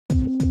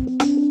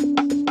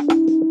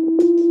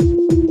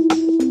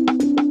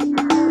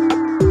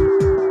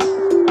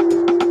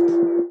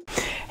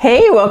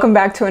Hey, welcome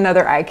back to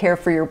another Eye Care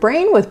for Your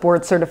Brain with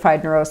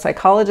board-certified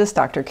neuropsychologist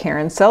Dr.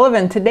 Karen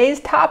Sullivan. Today's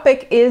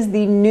topic is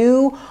the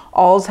new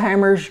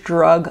Alzheimer's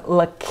drug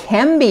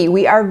Leqembi.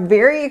 We are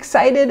very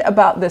excited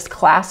about this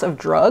class of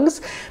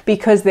drugs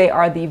because they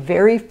are the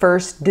very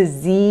first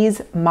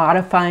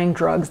disease-modifying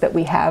drugs that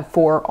we have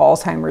for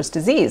Alzheimer's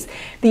disease.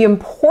 The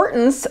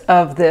importance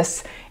of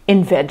this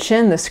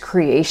invention, this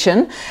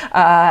creation,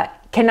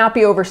 cannot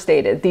be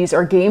overstated. These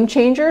are game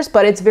changers,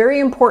 but it's very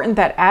important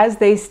that as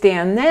they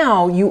stand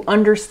now, you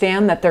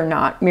understand that they're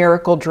not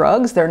miracle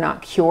drugs, they're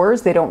not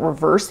cures, they don't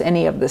reverse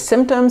any of the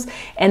symptoms,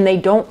 and they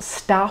don't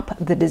stop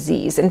the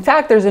disease. In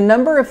fact, there's a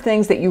number of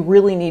things that you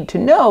really need to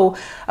know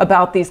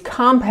about these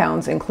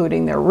compounds,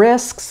 including their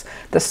risks,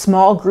 the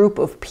small group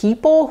of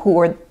people who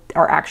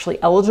are actually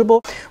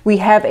eligible. We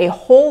have a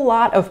whole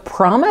lot of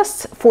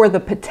promise for the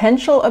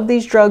potential of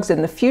these drugs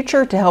in the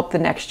future to help the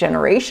next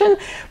generation,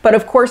 but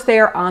of course they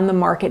are on the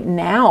market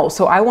now.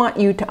 So I want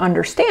you to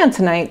understand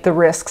tonight the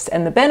risks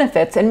and the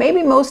benefits, and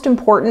maybe most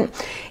important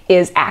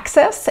is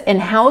access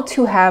and how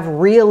to have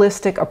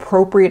realistic,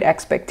 appropriate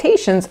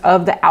expectations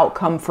of the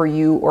outcome for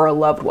you or a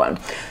loved one.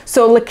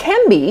 So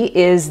Leqembi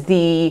is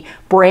the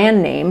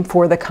brand name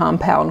for the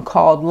compound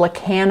called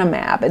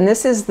lecanemab, and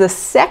this is the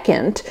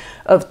second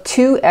of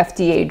two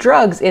FDA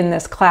drugs in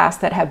this class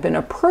that have been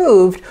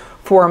approved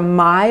for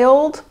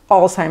mild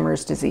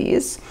Alzheimer's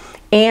disease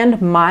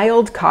and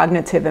mild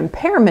cognitive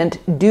impairment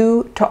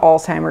due to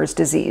Alzheimer's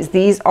disease.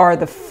 These are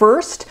the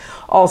first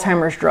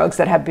Alzheimer's drugs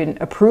that have been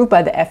approved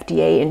by the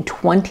FDA in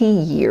 20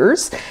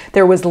 years.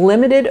 There was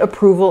limited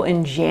approval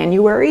in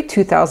January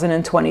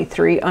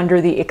 2023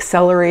 under the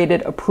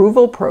Accelerated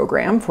Approval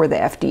Program for the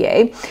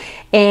FDA.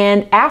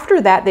 And after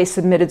that, they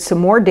submitted some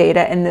more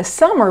data, and this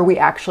summer we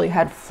actually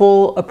had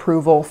full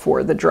approval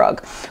for the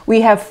drug.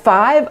 We have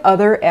 5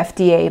 other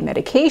FDA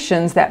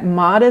medications that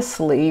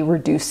modestly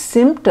reduce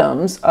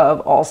symptoms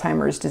of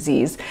Alzheimer's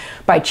disease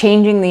by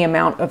changing the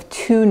amount of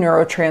 2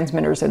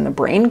 neurotransmitters in the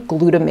brain,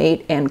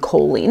 glutamate and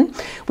choline.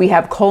 We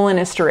have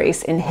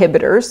cholinesterase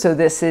inhibitors, so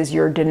this is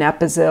your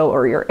donepezil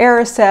or your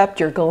Aricept,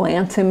 your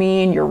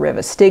galantamine, your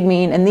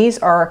rivastigmine, and these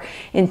are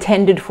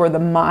intended for the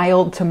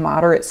mild to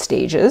moderate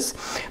stages.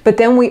 But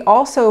then we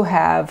also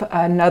have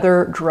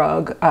another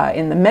drug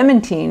in the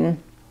memantine,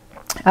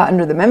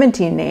 under the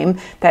memantine name,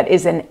 that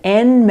is an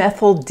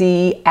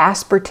N-methyl-D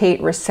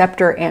aspartate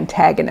receptor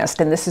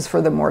antagonist, and this is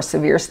for the more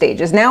severe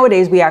stages.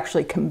 Nowadays, we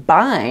actually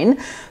combine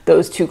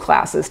those two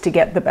classes to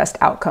get the best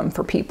outcome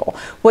for people.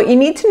 What you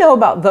need to know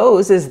about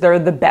those is they're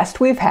the best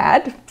we've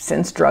had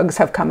since drugs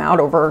have come out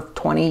over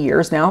 20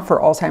 years now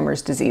for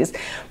Alzheimer's disease,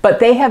 but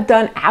they have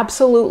done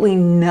absolutely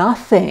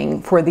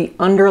nothing for the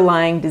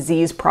underlying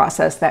disease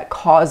process that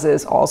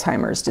causes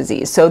Alzheimer's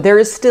disease. So there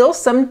is still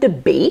some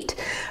debate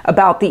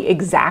about the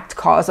exact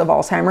cause of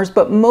Alzheimer's,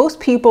 but most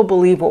people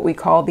believe what we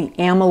call the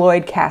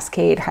amyloid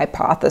cascade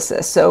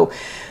hypothesis. So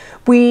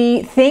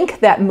we think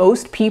that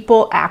most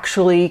people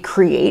actually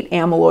create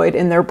amyloid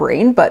in their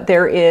brain, but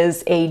there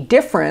is a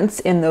difference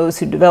in those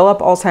who develop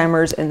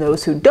Alzheimer's and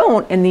those who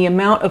don't in the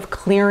amount of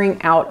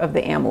clearing out of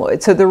the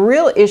amyloid. So the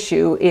real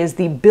issue is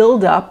the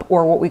buildup,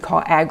 or what we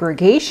call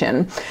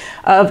aggregation,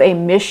 of a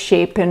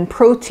misshapen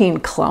protein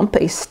clump,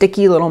 a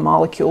sticky little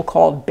molecule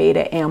called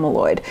beta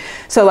amyloid.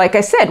 So like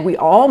I said, we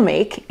all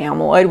make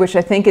amyloid, which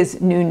I think is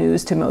new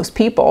news to most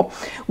people.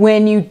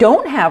 When you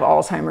don't have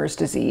Alzheimer's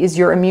disease,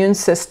 your immune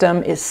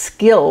system is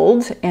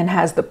skilled and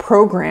has the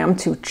program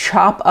to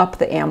chop up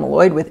the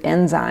amyloid with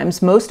enzymes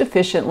most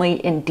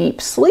efficiently in deep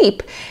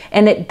sleep,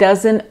 and it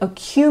doesn't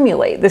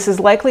accumulate. This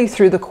is likely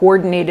through the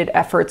coordinated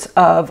efforts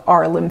of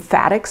our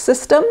lymphatic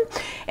system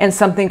and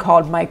something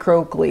called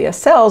microglia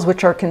cells,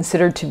 which are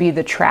considered to be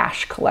the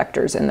trash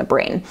collectors in the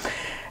brain.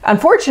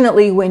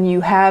 Unfortunately, when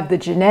you have the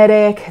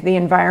genetic, the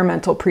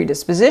environmental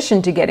predisposition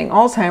to getting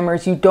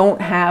Alzheimer's, you don't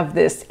have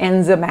this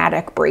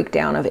enzymatic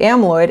breakdown of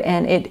amyloid,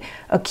 and it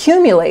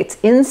accumulates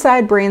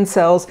inside brain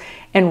cells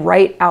and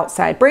right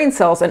outside brain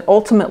cells and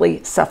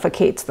ultimately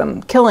suffocates them,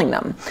 killing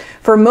them.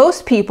 For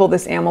most people,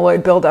 this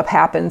amyloid buildup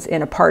happens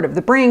in a part of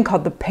the brain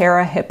called the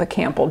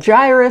parahippocampal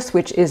gyrus,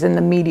 which is in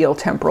the medial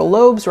temporal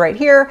lobes right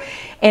here,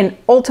 and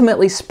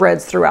ultimately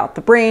spreads throughout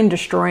the brain,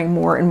 destroying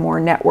more and more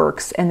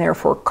networks and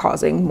therefore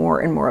causing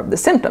more and more of the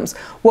symptoms.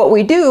 What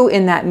we do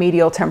in that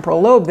medial temporal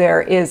lobe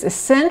there is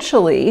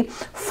essentially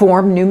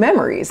form new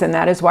memories, and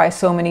that is why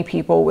so many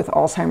people with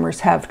Alzheimer's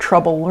have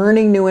trouble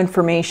learning new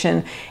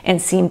information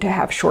and seem to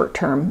have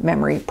short-term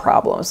memory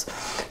problems.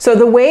 So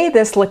the way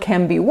this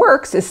Leqembi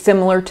works is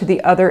similar to the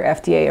other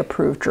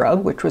FDA-approved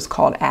drug, which was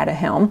called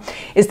Aduhelm,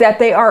 is that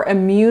they are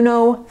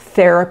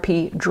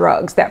immunotherapy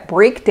drugs that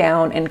break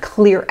down and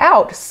clear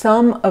out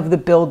some of the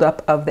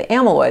buildup of the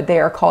amyloid. They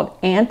are called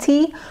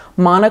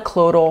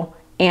anti-monoclonal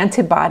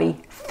antibody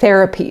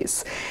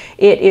therapies.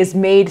 It is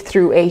made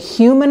through a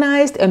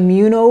humanized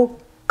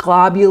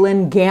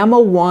immunoglobulin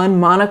gamma-1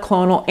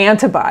 monoclonal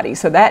antibody.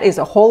 So that is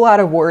a whole lot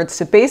of words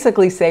to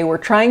basically say we're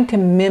trying to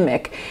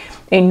mimic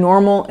a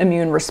normal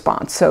immune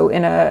response. So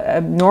in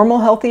a normal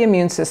healthy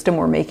immune system,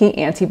 we're making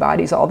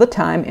antibodies all the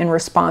time in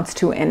response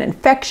to an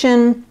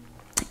infection,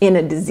 in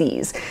a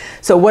disease.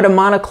 So what a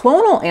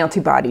monoclonal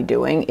antibody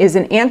doing is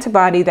an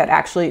antibody that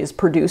actually is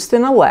produced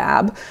in a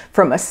lab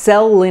from a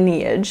cell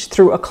lineage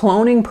through a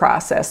cloning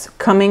process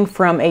coming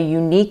from a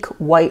unique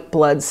white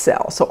blood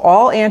cell. So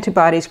all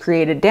antibodies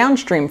created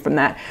downstream from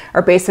that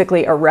are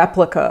basically a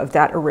replica of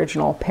that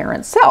original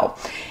parent cell.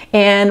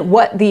 And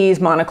what these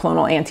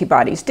monoclonal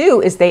antibodies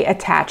do is they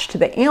attach to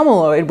the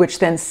amyloid, which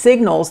then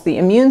signals the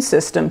immune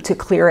system to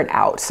clear it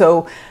out.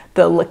 So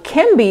the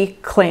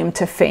Leqembi claim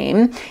to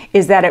fame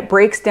is that it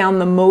breaks down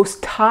the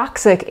most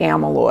toxic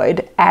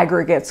amyloid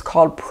aggregates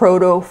called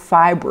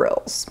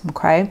protofibrils,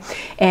 okay?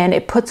 And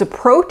it puts a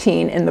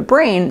protein in the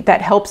brain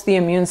that helps the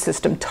immune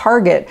system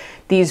target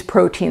these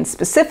proteins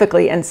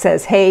specifically and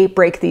says, hey,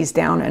 break these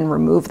down and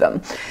remove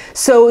them.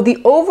 So the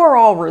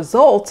overall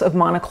results of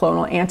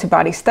monoclonal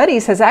antibody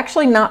studies has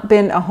actually not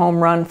been a home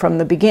run from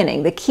the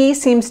beginning. The key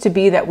seems to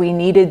be that we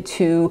needed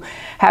to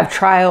have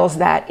trials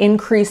that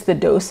increase the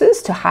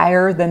doses to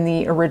higher than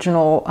the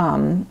original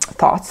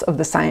thoughts of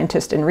the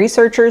scientists and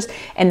researchers,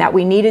 and that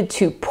we needed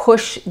to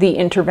push the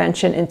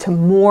intervention into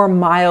more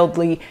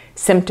mildly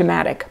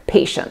symptomatic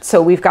patients.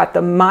 So we've got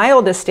the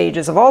mildest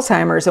stages of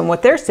Alzheimer's, and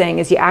what they're saying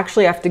is you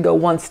actually have to go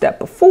one step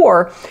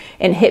before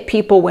and hit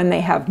people when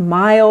they have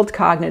mild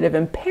cognitive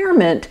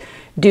impairment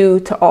due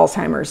to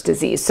Alzheimer's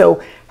disease.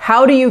 So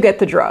how do you get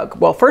the drug?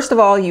 Well, first of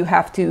all, you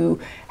have to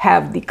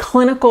have the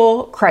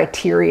clinical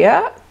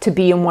criteria to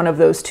be in one of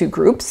those two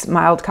groups,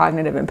 mild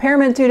cognitive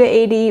impairment due to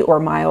AD or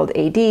mild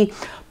AD,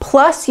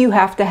 plus you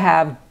have to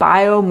have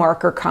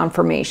biomarker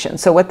confirmation.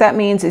 So what that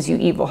means is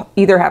you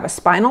either have a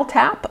spinal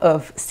tap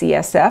of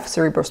CSF,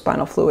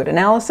 cerebrospinal fluid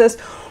analysis,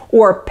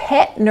 or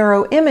PET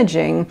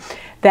neuroimaging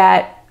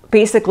that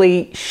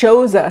basically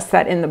shows us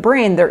that in the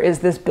brain there is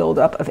this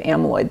buildup of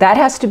amyloid. That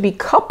has to be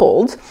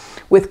coupled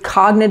with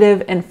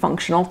cognitive and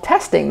functional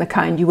testing, the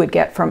kind you would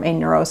get from a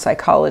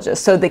neuropsychologist.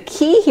 So the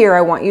key here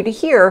I want you to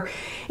hear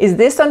is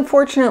this,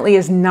 unfortunately,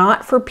 is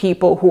not for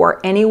people who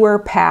are anywhere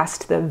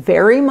past the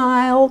very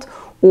mild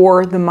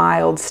or the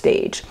mild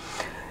stage.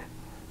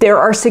 There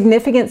are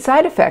significant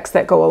side effects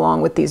that go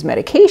along with these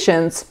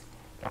medications,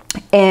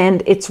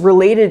 and it's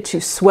related to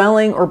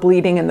swelling or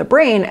bleeding in the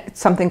brain. It's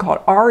something called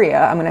ARIA,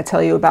 I'm going to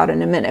tell you about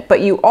in a minute.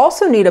 But you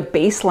also need a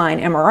baseline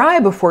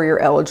MRI before you're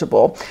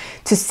eligible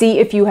to see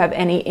if you have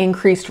any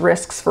increased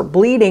risks for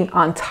bleeding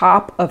on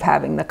top of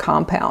having the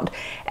compound.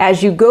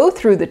 As you go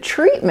through the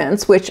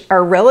treatments, which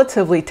are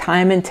relatively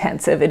time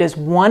intensive, it is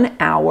 1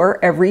 hour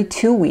every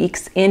 2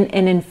 weeks in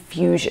an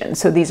infusion.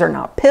 So these are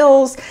not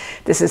pills.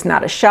 This is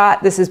not a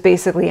shot. This is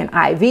basically an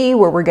IV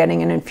where we're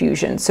getting an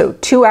infusion. So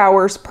 2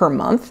 hours per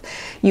month.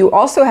 You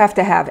also have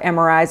to have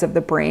MRIs of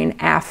the brain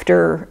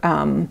after,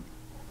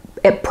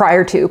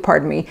 prior to,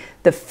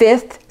 the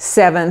 5th,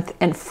 7th,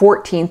 and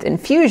 14th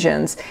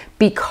infusions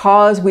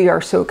because we are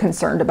so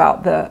concerned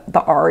about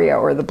the ARIA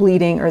or the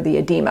bleeding or the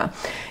edema.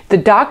 The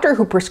doctor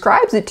who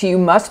prescribes it to you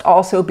must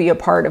also be a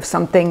part of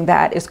something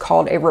that is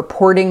called a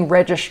reporting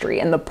registry.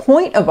 And the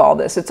point of all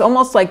this, it's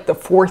almost like the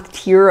 4th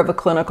tier of a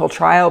clinical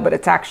trial, but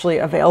it's actually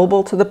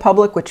available to the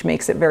public, which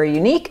makes it very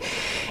unique,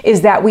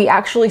 is that we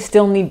actually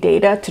still need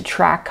data to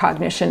track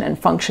cognition and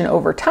function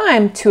over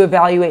time to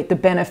evaluate the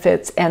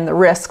benefits and the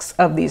risks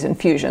of these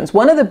infusions.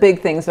 One of the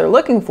big things they're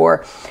looking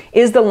for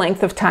is the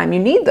length of time you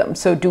need them.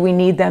 So do we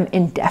need them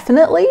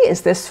indefinitely?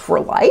 Is this for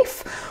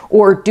life?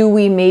 Or do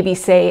we maybe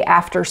say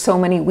after so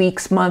many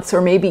weeks, months,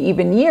 or maybe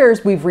even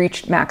years, we've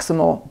reached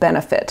maximal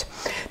benefit?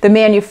 The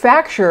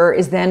manufacturer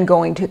is then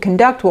going to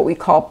conduct what we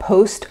call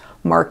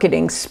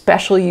post-marketing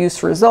special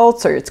use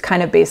results, or it's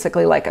kind of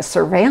basically like a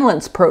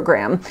surveillance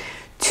program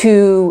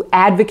to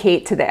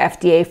advocate to the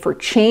FDA for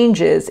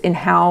changes in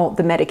how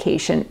the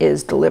medication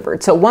is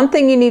delivered. So one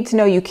thing you need to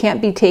know, you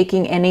can't be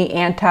taking any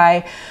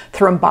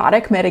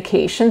anti-thrombotic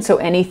medication, so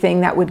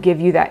anything that would give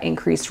you that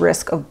increased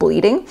risk of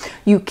bleeding.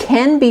 You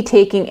can be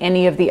taking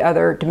any of the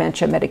other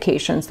dementia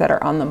medications that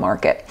are on the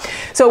market.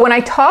 So when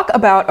I talk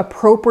about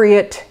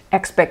appropriate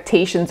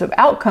expectations of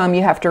outcome,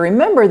 you have to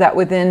remember that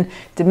within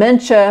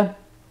dementia,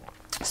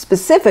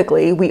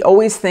 specifically, we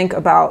always think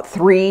about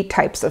 3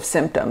 types of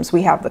symptoms.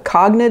 We have the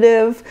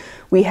cognitive,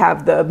 we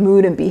have the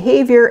mood and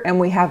behavior, and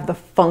we have the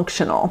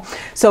functional.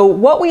 So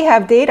what we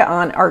have data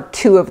on are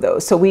 2 of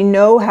those. So we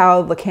know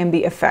how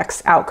Leqembi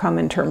affects outcome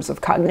in terms of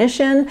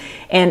cognition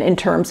and in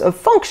terms of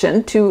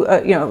function to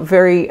a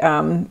very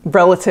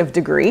relative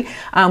degree.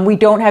 We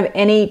don't have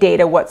any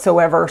data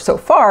whatsoever so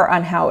far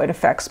on how it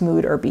affects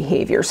mood or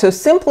behavior. So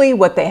simply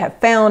what they have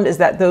found is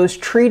that those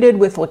treated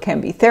with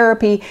Leqembi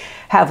therapy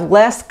have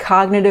less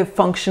cognitive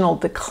functional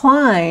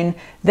decline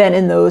than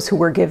in those who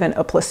were given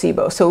a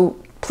placebo. So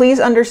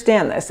please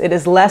understand this. It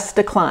is less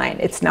decline.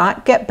 It's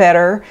not get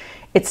better.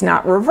 It's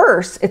not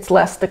reverse, it's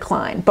less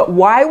decline. But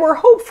why we're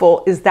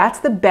hopeful is that's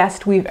the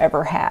best we've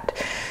ever had.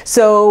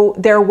 So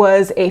there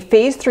was a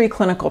phase 3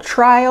 clinical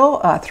trial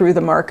through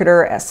the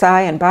marketer SI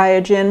and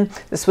Biogen.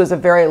 This was a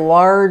very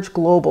large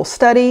global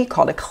study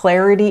called a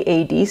Clarity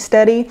AD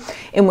study,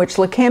 in which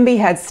Leqembi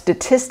had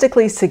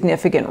statistically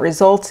significant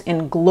results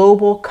in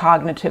global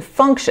cognitive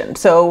function.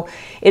 So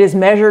it is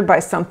measured by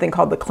something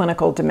called the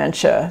Clinical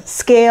Dementia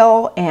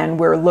Scale, and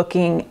we're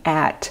looking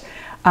at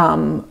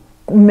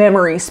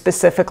memory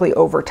specifically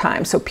over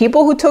time. So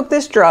people who took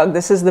this drug,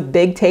 this is the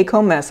big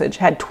take-home message,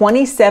 had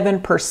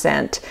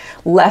 27%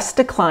 less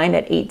decline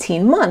at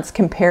 18 months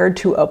compared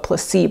to a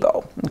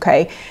placebo,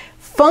 okay?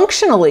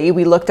 Functionally,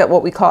 we looked at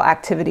what we call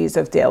activities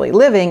of daily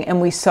living, and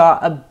we saw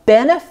a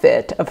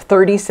benefit of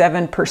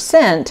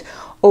 37%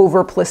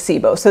 over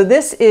placebo. So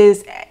this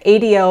is,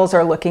 ADLs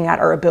are looking at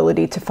our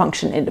ability to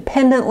function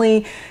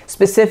independently.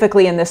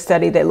 Specifically in this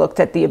study, they looked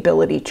at the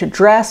ability to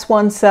dress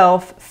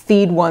oneself,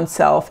 feed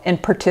oneself,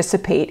 and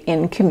participate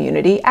in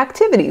community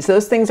activities.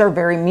 Those things are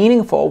very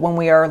meaningful when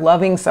we are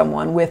loving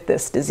someone with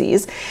this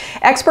disease.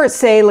 Experts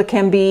say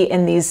Leqembi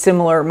and these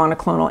similar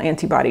monoclonal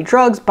antibody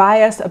drugs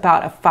buy us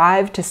about a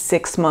 5 to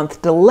 6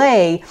 month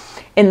delay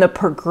in the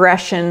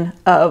progression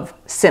of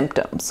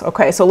symptoms.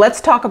 Okay, so let's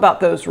talk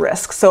about those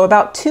risks. So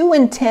about 2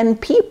 in 10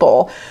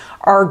 people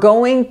are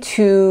going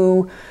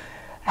to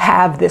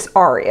have this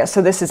ARIA.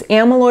 So this is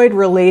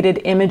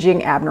amyloid-related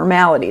imaging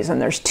abnormalities, and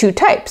there's 2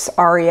 types.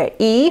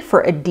 ARIA-E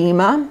for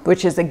edema,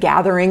 which is a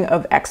gathering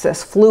of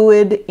excess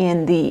fluid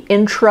in the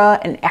intra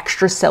and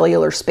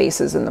extracellular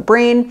spaces in the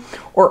brain,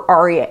 or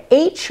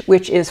ARIA-H,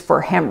 which is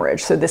for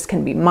hemorrhage. So this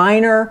can be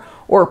minor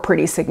or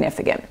pretty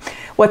significant.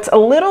 What's a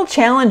little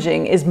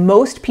challenging is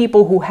most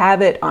people who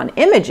have it on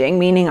imaging,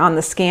 meaning on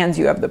the scans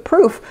you have the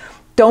proof,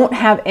 don't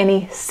have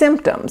any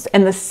symptoms.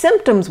 And the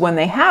symptoms when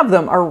they have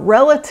them are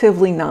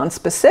relatively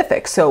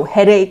nonspecific. So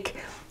headache,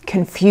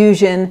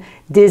 confusion,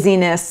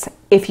 dizziness.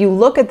 If you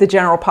look at the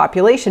general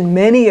population,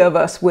 many of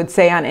us would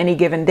say on any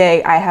given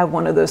day, I have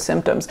one of those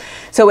symptoms.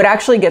 So it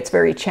actually gets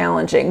very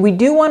challenging. We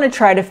do want to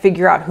try to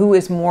figure out who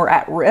is more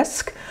at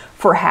risk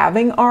for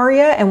having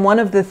ARIA, and one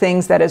of the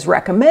things that is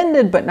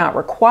recommended but not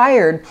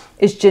required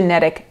is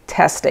genetic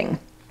testing.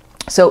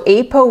 So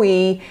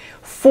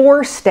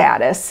ApoE4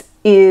 status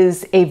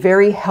is a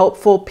very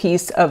helpful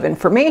piece of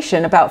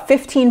information. About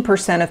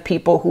 15% of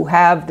people who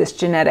have this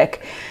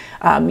genetic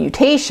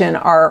mutation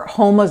are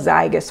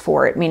homozygous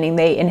for it, meaning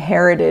they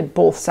inherited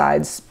both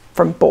sides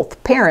from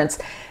both parents.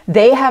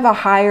 They have a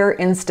higher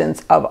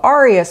instance of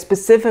ARIA,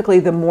 specifically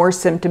the more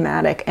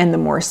symptomatic and the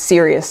more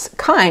serious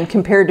kind,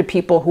 compared to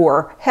people who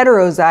are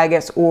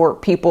heterozygous or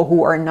people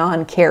who are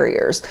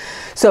non-carriers.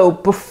 So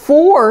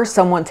before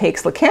someone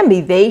takes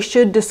Leqembi, they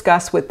should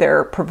discuss with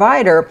their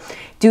provider,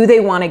 do they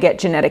want to get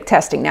genetic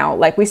testing? Now,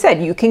 like we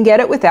said, you can get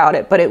it without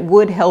it, but it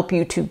would help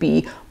you to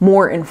be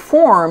more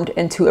informed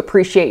and to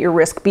appreciate your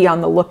risk, be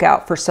on the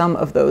lookout for some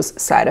of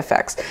those side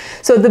effects.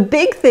 So the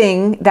big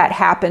thing that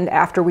happened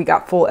after we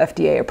got full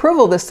FDA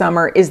approval this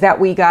summer is that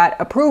we got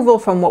approval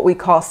from what we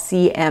call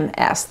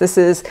CMS. This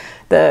is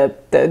the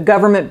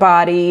government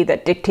body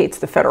that dictates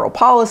the federal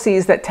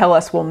policies that tell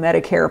us will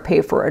Medicare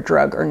pay for a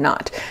drug or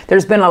not.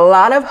 There's been a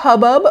lot of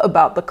hubbub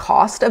about the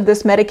cost of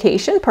this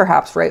medication,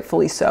 perhaps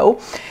rightfully so.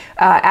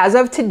 As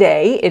of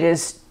today, it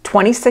is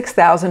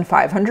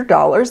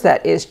 $26,500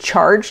 that is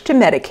charged to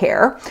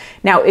Medicare.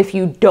 Now, if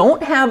you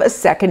don't have a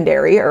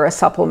secondary or a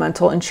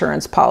supplemental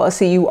insurance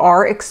policy, you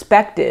are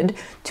expected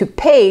to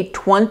pay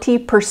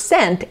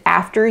 20%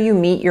 after you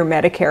meet your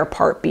Medicare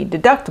Part B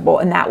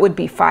deductible, and that would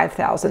be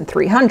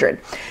 $5,300.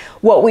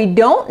 What we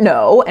don't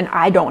know, and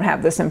I don't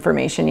have this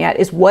information yet,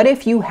 is what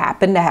if you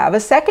happen to have a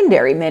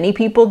secondary? Many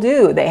people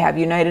do. They have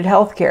United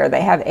Healthcare,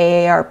 they have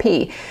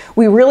AARP.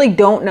 We really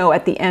don't know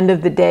at the end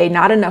of the day.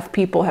 Not enough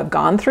people have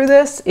gone through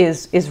this,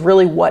 is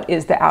really what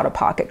is the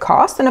out-of-pocket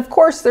cost. And of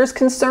course, there's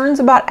concerns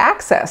about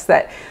access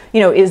that,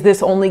 is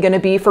this only going to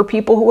be for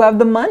people who have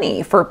the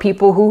money, for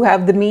people who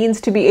have the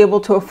means to be able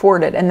to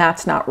afford it? And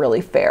that's not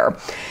really fair.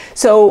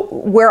 So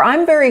where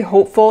I'm very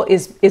hopeful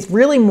is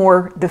really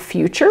more the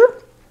future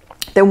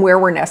than where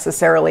we're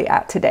necessarily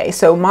at today.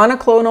 So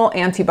monoclonal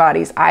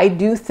antibodies, I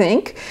do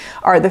think,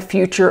 are the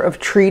future of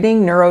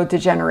treating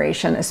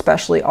neurodegeneration,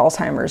 especially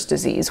Alzheimer's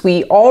disease.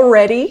 We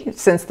already,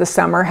 since the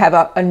summer,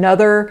 have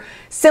another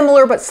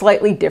similar but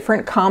slightly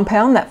different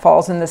compound that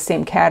falls in the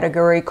same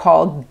category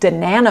called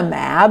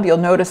donanemab. You'll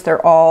notice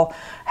they're all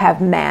have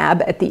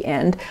mab at the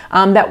end,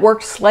 that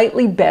worked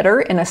slightly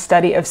better in a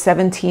study of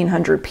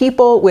 1,700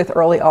 people with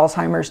early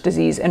Alzheimer's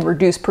disease and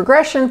reduced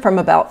progression from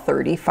about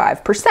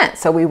 35%.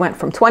 So we went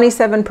from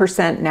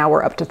 27%, now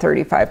we're up to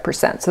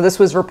 35%. So this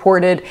was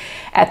reported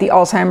at the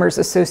Alzheimer's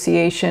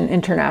Association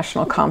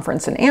International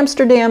Conference in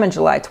Amsterdam in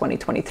July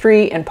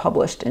 2023 and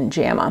published in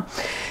JAMA.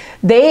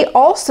 They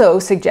also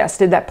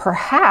suggested that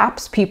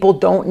perhaps people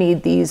don't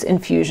need these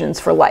infusions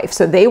for life.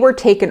 So they were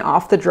taken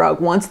off the drug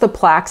once the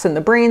plaques in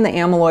the brain, the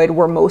amyloid,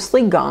 were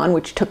mostly gone,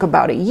 which took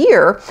about a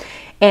year.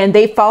 And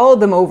they followed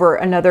them over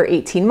another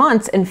 18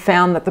 months and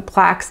found that the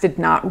plaques did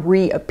not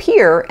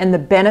reappear and the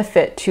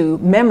benefit to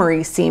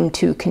memory seemed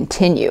to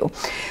continue.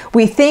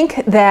 We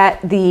think that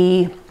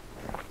the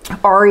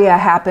ARIA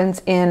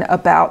happens in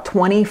about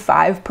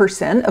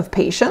 25% of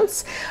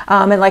patients.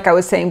 And like I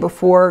was saying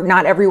before,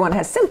 not everyone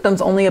has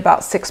symptoms, only about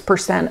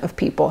 6% of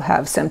people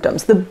have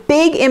symptoms. The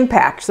big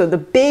impact, so the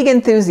big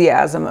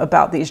enthusiasm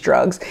about these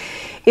drugs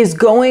is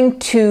going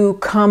to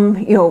come,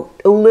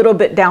 a little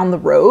bit down the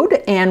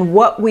road. And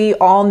what we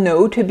all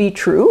know to be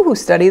true who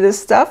study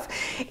this stuff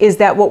is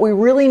that what we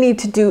really need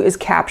to do is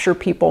capture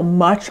people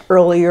much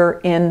earlier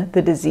in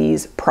the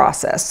disease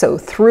process. So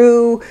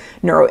through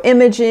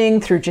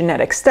neuroimaging, through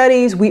genetic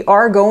studies, we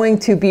are going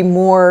to be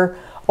more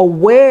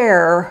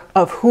aware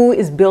of who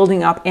is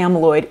building up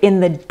amyloid in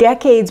the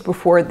decades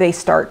before they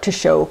start to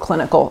show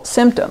clinical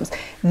symptoms.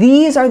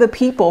 These are the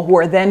people who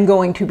are then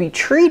going to be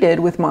treated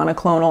with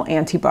monoclonal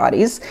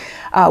antibodies,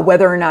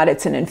 whether or not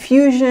it's an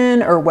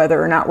infusion or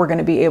whether or not we're going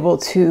to be able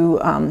to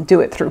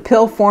do it through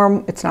pill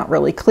form. It's not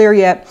really clear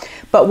yet.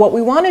 But what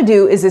we want to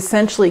do is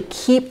essentially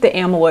keep the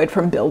amyloid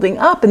from building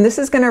up. And this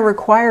is going to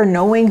require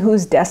knowing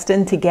who's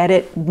destined to get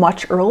it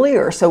much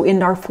earlier. So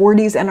in our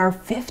 40s and our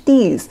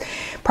 50s,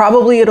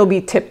 probably it'll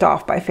be tipped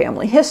off by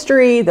family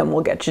history. Then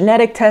we'll get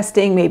genetic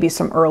testing, maybe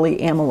some early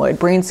amyloid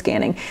brain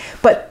scanning.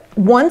 But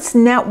once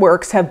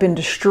networks have been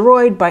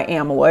destroyed by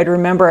amyloid,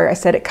 remember I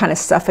said it kind of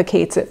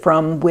suffocates it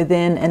from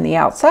within and the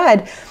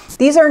outside,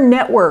 these are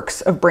networks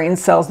of brain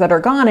cells that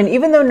are gone. And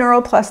even though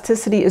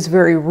neuroplasticity is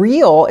very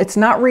real, it's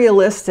not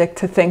realistic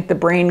to think the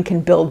brain can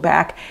build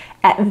back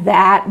at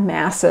that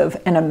massive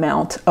an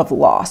amount of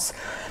loss.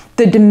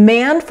 The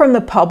demand from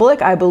the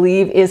public, I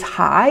believe, is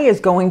high, is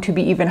going to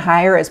be even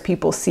higher as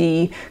people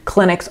see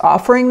clinics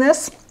offering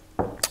this.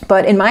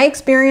 But in my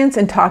experience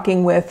in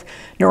talking with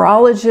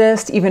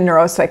neurologists, even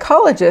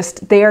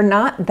neuropsychologists, they are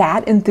not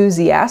that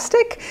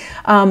enthusiastic.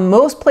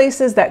 Most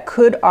places that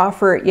could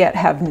offer it yet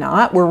have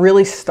not. We're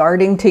really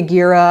starting to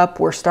gear up.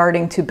 We're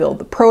starting to build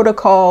the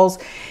protocols.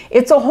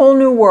 It's a whole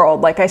new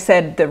world. Like I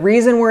said, the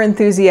reason we're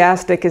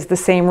enthusiastic is the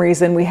same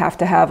reason we have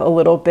to have a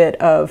little bit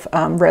of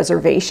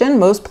reservation.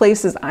 Most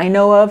places I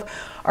know of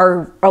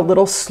are a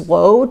little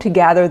slow to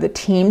gather the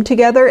team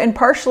together. And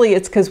partially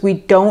it's because we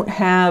don't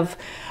have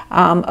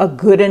a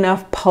good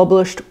enough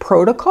published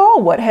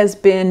protocol. What has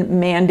been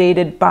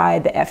mandated by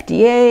the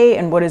FDA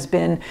and what has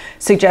been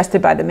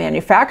suggested by the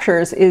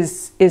manufacturers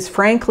is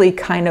frankly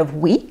kind of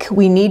weak.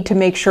 We need to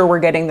make sure we're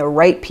getting the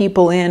right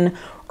people in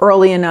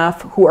early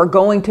enough who are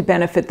going to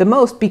benefit the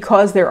most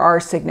because there are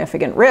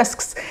significant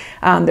risks.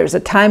 There's a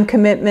time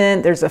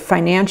commitment, there's a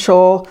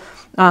financial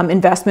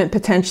investment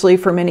potentially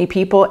for many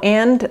people,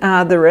 and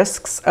the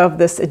risks of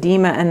this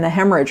edema and the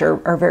hemorrhage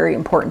are very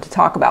important to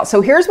talk about. So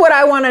here's what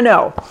I want to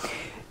know.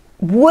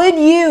 Would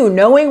you,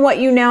 knowing what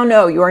you now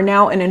know, you are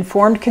now an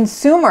informed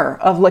consumer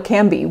of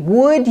Leqembi,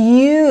 would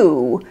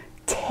you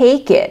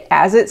take it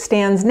as it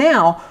stands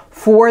now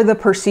for the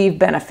perceived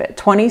benefit,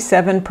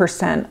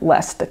 27%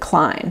 less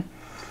decline,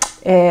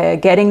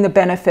 getting the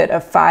benefit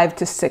of 5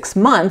 to 6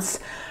 months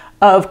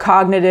of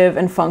cognitive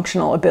and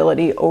functional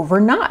ability over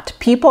not?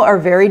 People are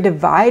very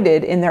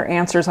divided in their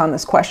answers on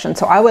this question.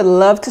 So I would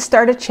love to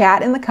start a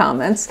chat in the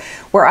comments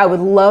where I would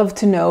love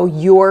to know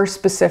your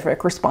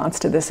specific response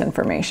to this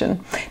information.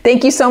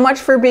 Thank you so much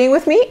for being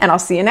with me, and I'll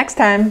see you next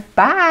time.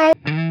 Bye.